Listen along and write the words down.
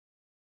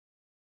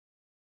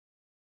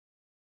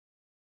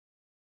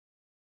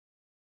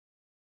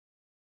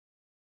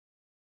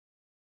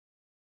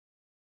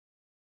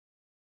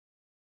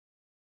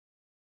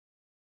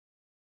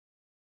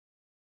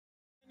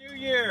New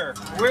Year.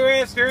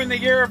 Whereas during the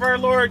year of our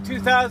Lord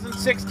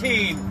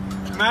 2016,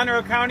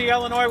 Monroe County,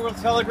 Illinois will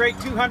celebrate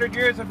 200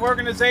 years of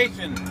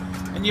organization,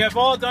 and you have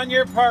all done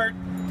your part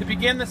to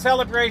begin the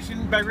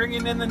celebration by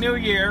bringing in the new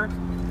year.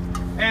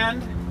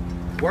 And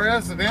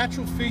whereas the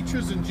natural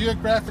features and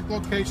geographic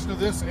location of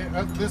this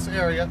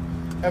area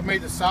have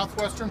made the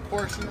southwestern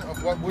portion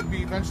of what would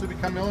be eventually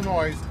become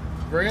Illinois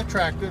very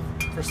attractive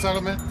for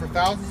settlement for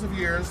thousands of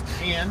years,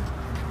 and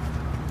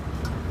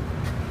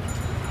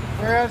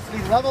whereas the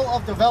level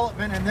of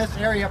development in this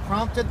area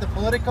prompted the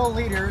political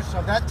leaders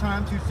of that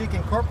time to seek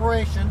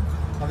incorporation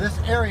of this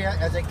area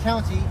as a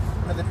county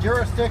under the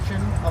jurisdiction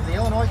of the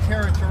Illinois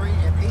Territory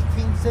in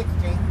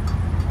 1816,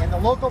 and the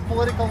local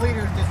political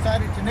leaders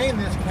decided to name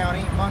this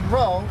county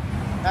Monroe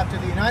after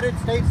the United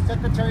States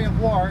Secretary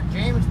of War,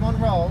 James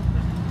Monroe,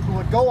 who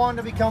would go on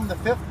to become the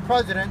 5th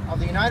President of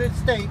the United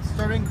States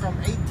starting from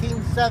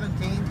 1817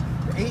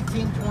 to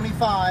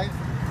 1825,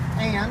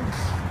 and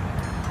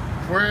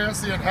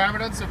whereas the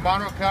inhabitants of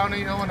Monroe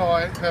County,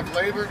 Illinois have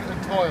labored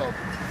and toiled,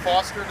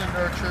 fostered and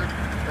nurtured,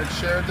 and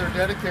shared their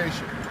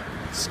dedication,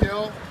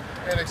 skill,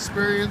 and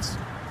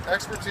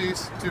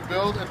expertise to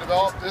build and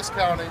develop this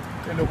county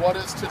into what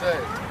is today.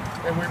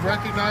 And we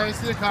recognize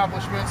the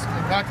accomplishments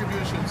and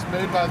contributions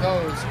made by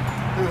those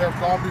who have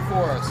gone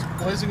before us,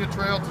 blazing a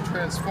trail to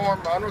transform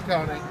Monroe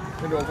County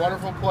into a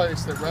wonderful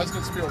place that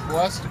residents feel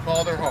blessed to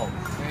call their home.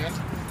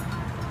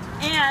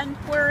 And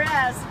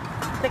whereas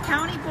the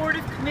County Board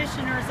of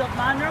Commissioners of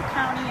Monroe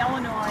County,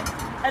 Illinois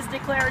has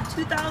declared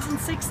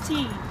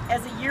 2016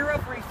 as a year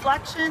of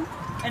reflection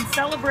and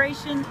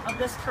celebration of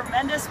this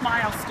tremendous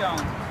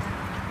milestone.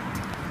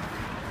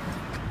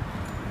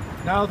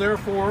 Now,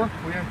 therefore,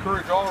 we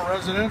encourage all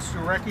residents to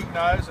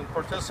recognize and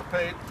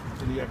participate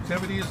in the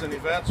activities and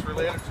events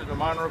related to the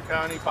Monroe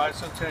County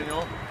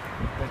Bicentennial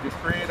and to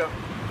create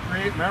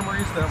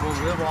memories that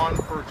will live on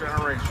for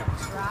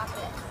generations.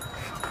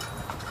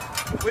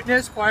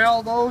 witnessed by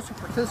all those who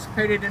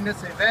participated in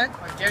this event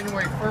on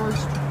January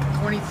 1st,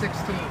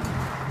 2016.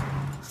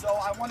 So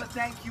I want to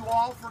thank you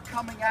all for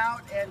coming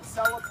out and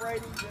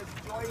celebrating this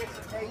joyous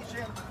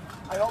occasion.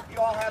 I hope you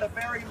all had a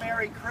very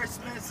Merry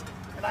Christmas,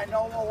 and I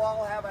know we'll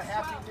all have a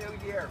Happy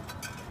New Year.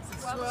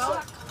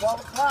 12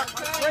 o'clock,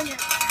 let's bring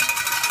it.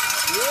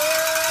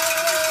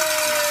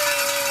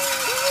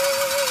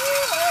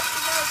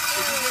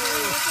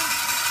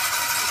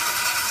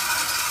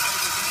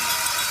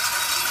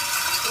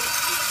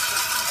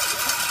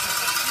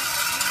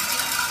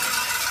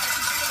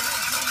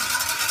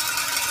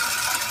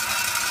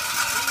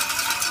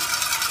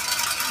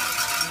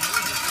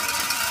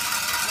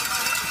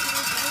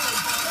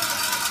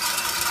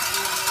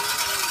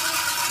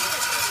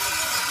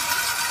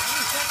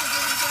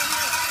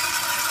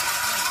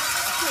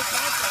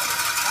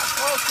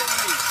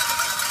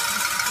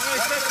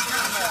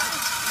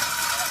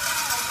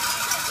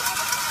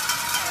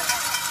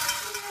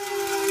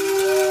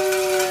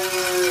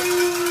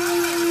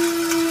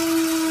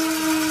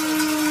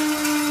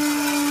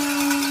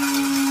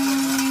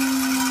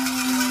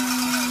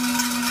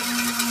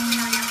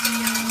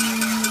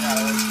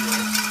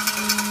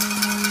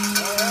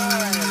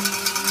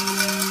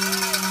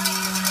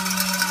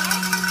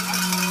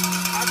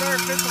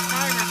 Official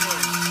timer.